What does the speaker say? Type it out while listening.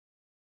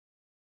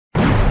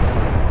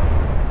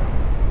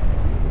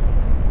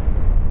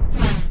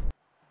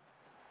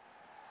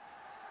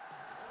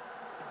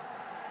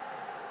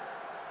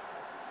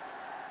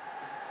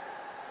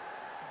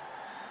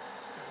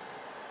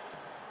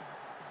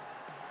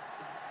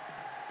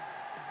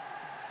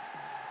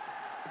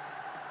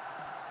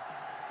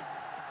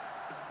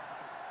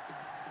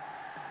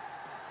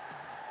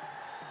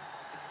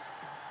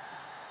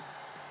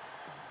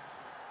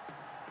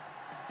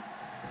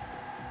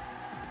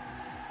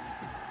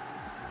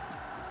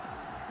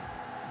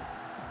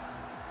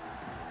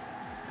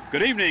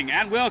Good evening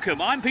and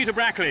welcome. I'm Peter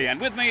Brackley and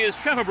with me is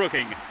Trevor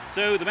Brooking.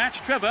 So the match,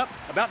 Trevor,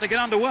 about to get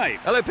underway.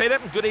 Hello Peter,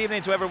 good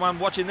evening to everyone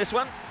watching this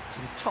one.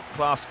 Some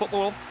top-class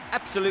football,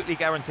 absolutely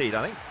guaranteed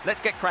I think.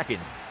 Let's get cracking.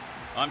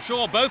 I'm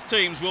sure both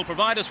teams will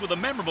provide us with a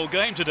memorable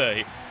game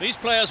today. These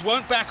players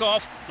won't back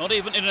off, not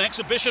even in an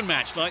exhibition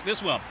match like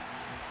this one.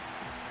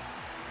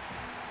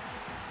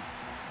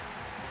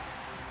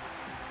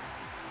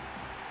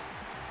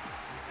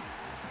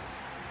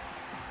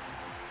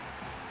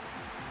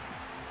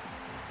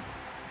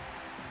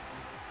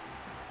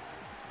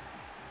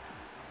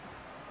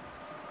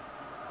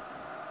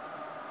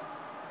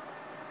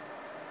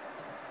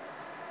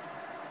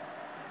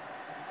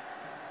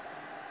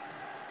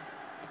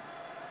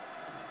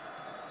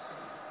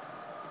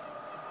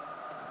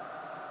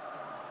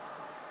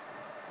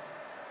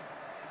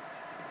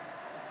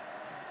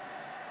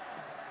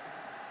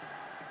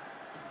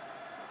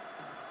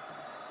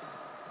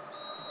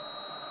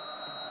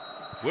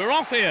 We're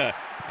off here,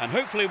 and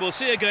hopefully we'll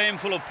see a game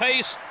full of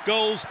pace,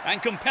 goals and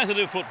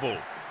competitive football.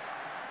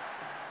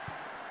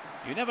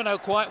 You never know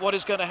quite what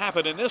is going to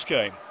happen in this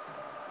game.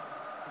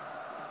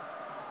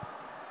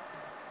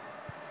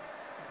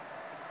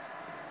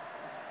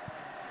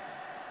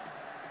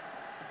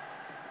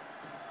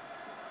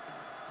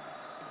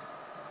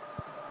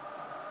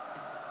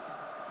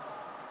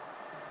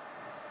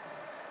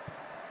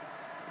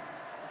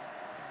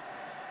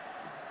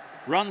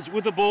 Runs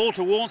with the ball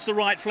towards the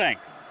right flank.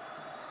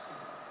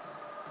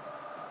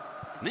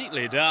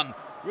 Neatly done,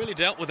 really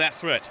dealt with that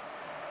threat.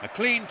 A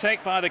clean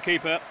take by the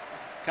keeper,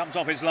 comes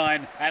off his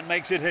line and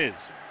makes it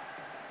his.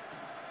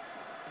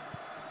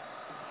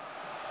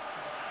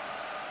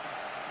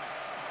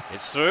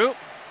 It's through.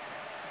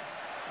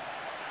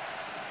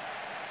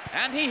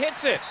 And he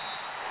hits it.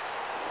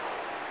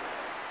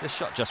 This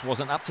shot just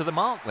wasn't up to the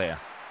mark there.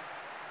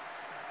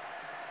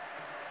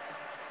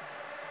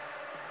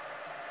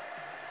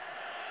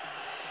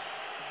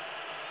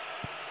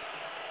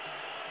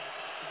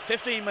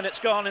 "15 minutes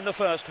gone in the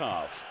first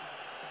half.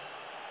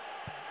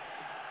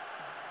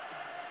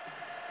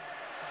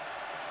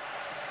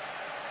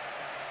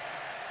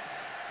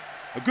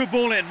 A good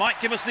ball in might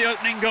give us the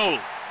opening goal.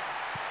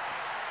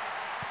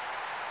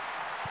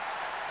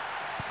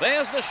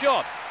 There's the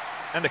shot.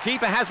 And the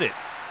keeper has it.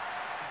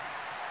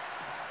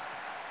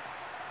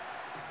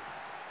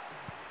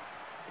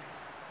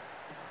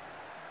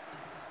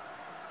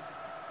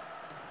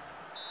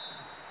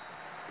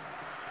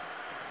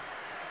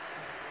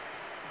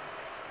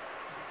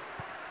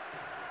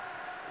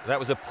 That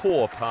was a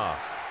poor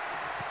pass.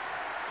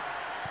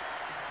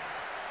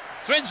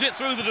 Threads it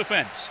through the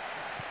defence.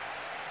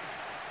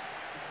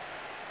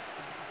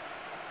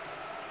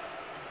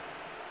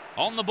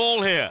 On the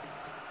ball here.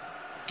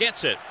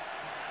 Gets it.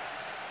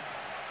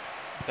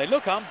 They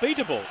look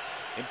unbeatable.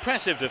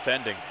 Impressive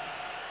defending.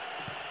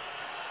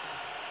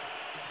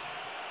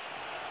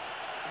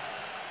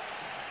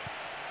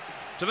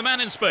 To the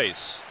man in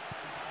space.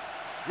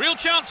 Real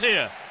chance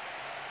here.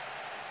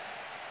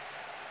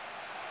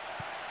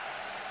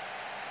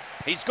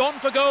 He's gone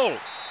for goal.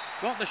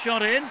 Got the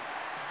shot in,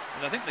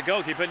 and I think the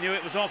goalkeeper knew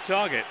it was off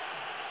target.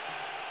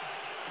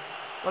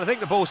 Well, I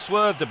think the ball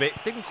swerved a bit,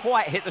 didn't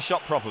quite hit the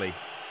shot properly.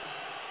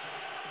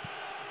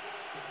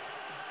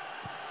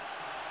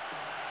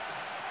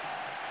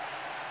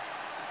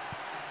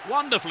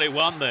 Wonderfully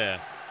won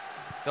there.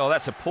 Oh,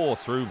 that's a poor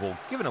through ball,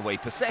 giving away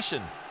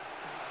possession.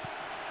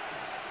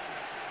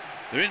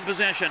 They're in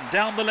possession,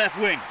 down the left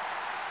wing.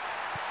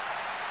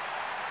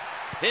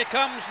 Here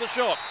comes the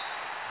shot.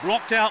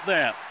 Blocked out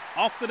there.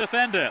 Off the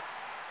defender.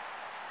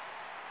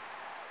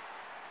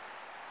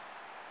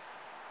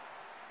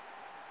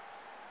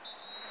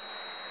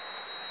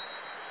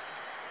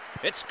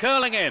 It's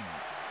curling in.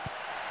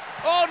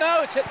 Oh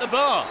no, it's hit the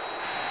bar.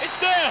 It's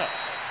there.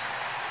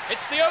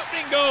 It's the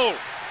opening goal.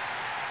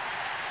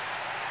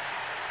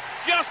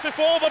 Just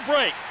before the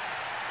break.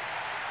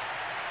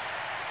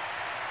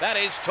 That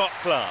is top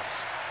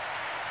class.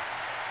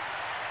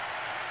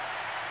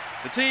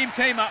 The team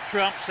came up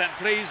trumps and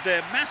pleased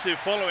their massive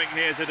following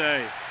here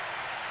today.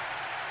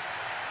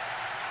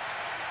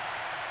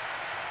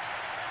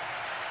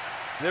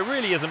 There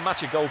really isn't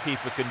much a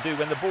goalkeeper can do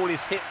when the ball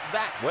is hit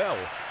that well.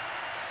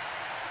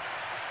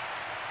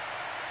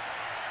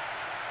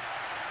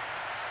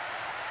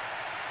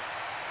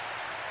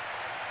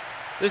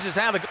 This is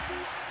how the...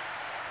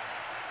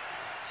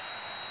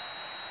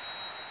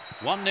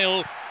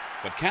 1-0,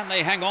 but can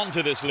they hang on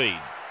to this lead?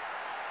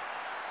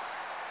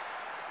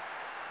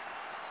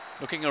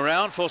 Looking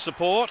around for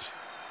support.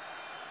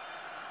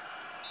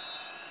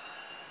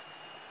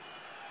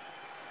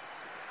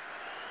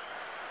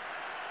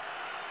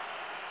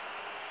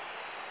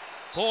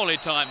 Poorly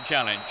timed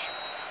challenge.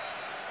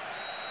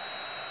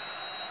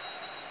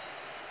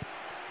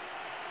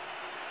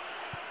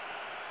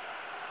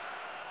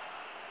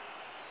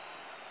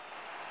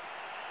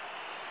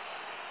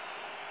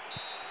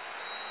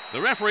 The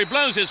referee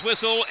blows his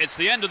whistle. It's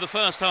the end of the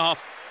first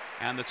half,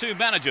 and the two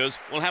managers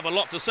will have a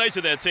lot to say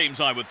to their teams,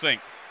 I would think.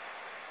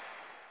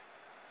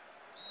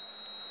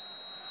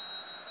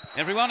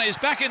 Everyone is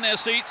back in their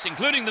seats,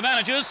 including the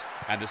managers,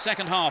 and the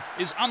second half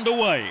is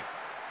underway.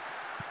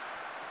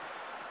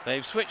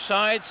 They've switched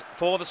sides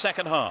for the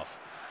second half.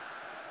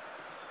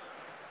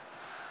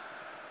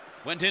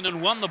 Went in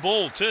and won the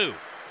ball too.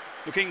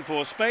 Looking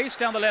for space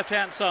down the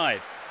left-hand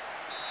side.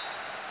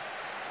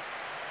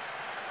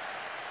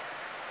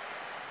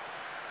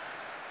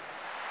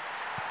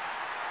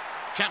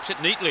 Chaps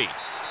it neatly.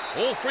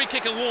 All free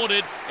kick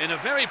awarded in a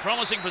very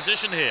promising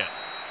position here.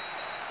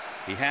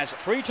 He has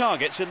 3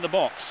 targets in the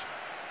box.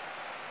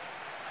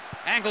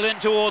 Angled in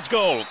towards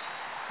goal.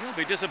 He'll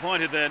be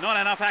disappointed there. Not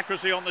enough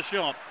accuracy on the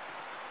shot.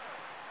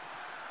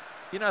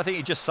 You know, I think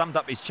he just summed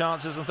up his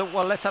chances and thought,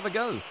 well, let's have a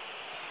go.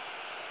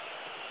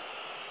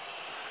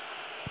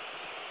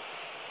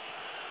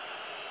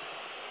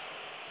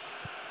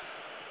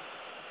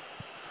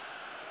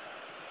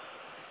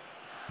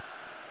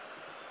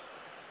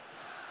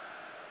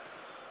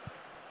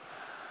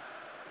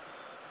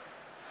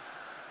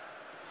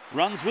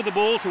 Runs with the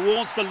ball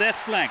towards the left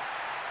flank.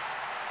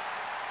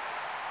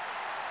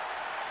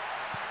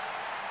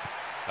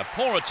 A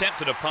poor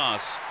attempt at a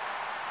pass.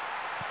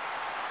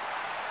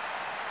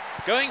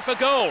 Going for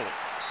goal.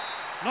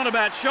 Not a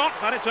bad shot,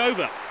 but it's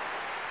over.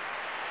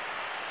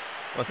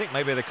 Well, I think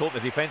maybe they caught the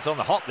defence on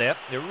the hop there.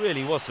 There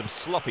really was some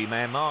sloppy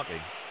man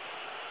marking.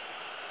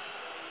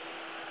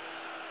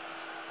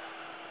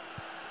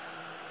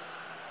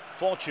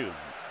 Fortune.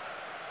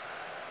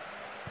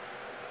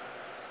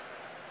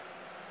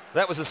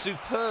 That was a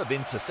superb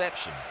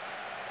interception.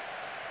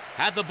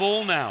 Had the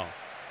ball now.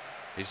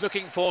 He's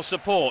looking for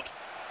support.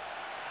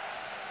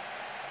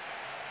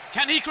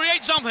 Can he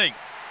create something?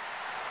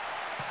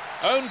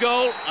 Own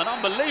goal, an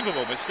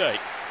unbelievable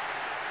mistake.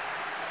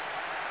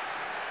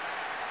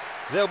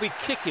 They'll be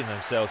kicking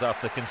themselves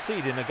after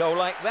conceding a goal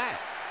like that.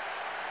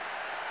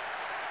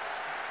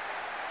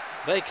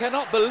 They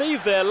cannot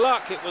believe their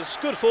luck. It was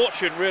good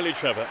fortune, really,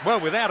 Trevor. Well,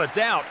 without a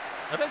doubt.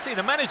 I don't see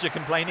the manager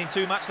complaining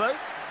too much, though.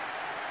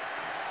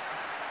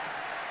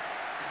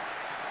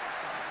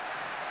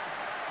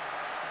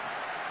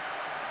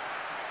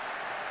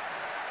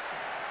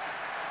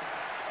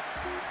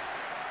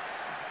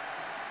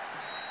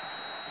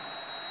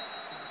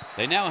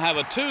 They now have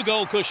a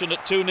 2-goal cushion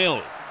at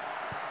 2-0.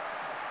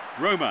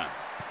 Roma.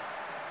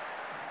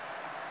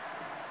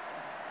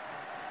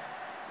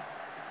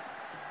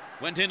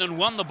 Went in and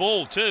won the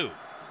ball too.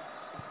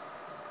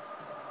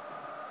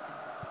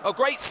 Oh,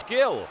 great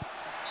skill.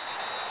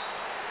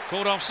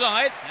 Caught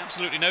offside,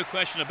 absolutely no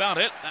question about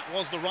it. That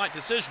was the right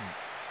decision.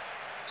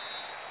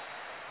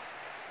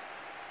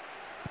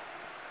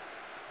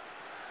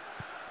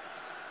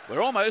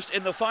 We're almost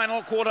in the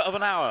final quarter of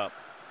an hour.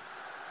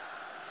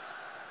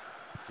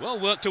 Well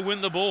worked to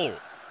win the ball.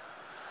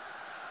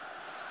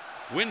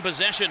 Win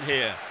possession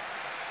here.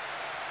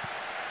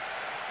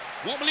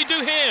 What will he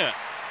do here?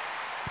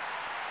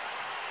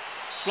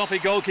 Sloppy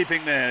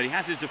goalkeeping there. He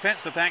has his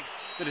defence to thank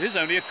that it is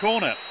only a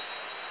corner.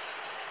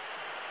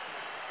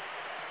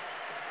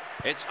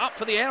 It's up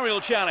for the aerial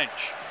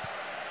challenge.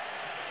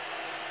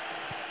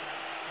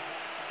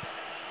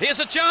 Here's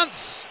a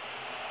chance.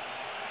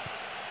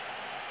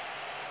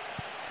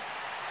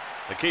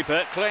 The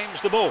keeper claims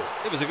the ball.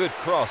 It was a good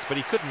cross, but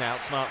he couldn't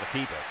outsmart the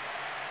keeper.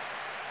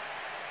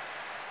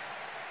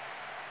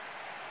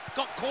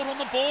 Got caught on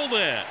the ball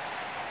there.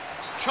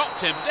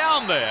 Chopped him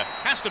down there.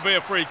 Has to be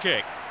a free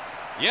kick.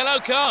 Yellow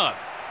card.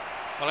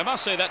 Well, I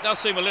must say that does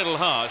seem a little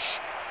harsh,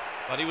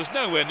 but he was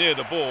nowhere near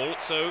the ball,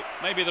 so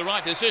maybe the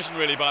right decision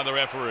really by the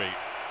referee.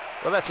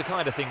 Well, that's the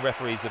kind of thing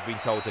referees have been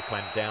told to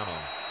clamp down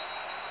on.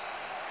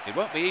 It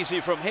won't be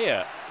easy from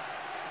here.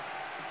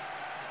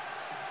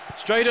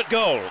 Straight at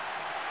goal.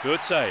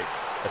 Good save.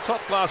 A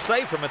top-class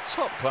save from a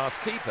top-class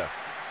keeper.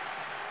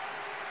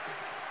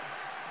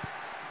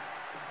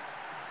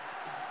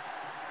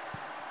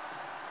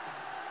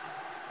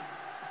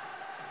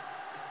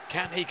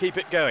 Can he keep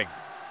it going?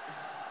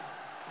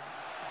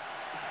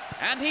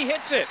 And he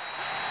hits it.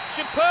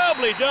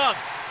 Superbly done.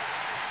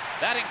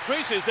 That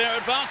increases their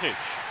advantage.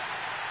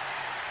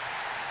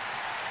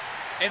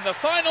 In the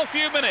final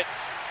few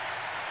minutes,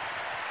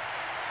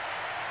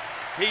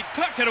 he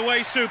tucked it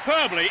away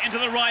superbly into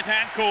the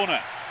right-hand corner.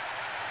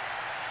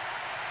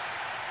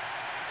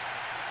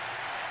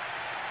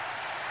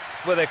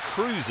 Well, they're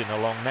cruising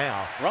along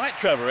now. Right,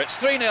 Trevor,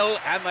 it's 3-0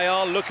 and they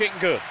are looking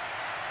good.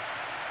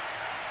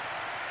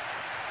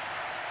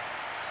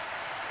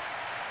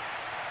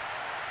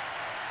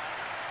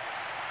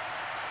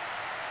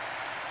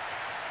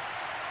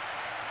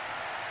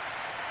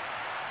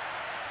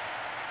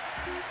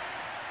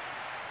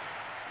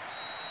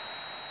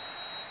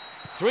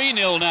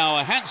 (3-0) now,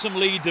 a handsome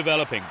lead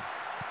developing.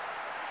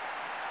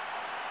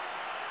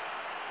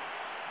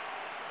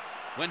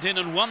 Went in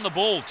and won the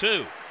ball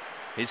too.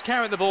 He's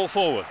carried the ball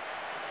forward.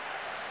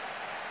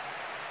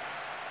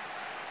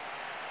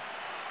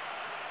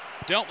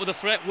 Dealt with the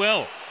threat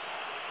well.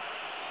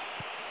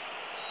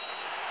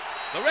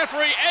 The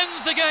referee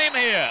ends the game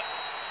here.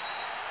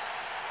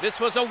 This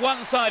was a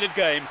one-sided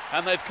game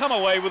and they've come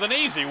away with an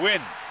easy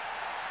win.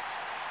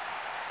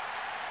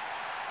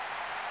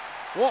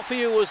 What for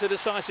you was the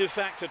decisive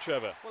factor,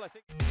 Trevor? Well, I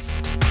think...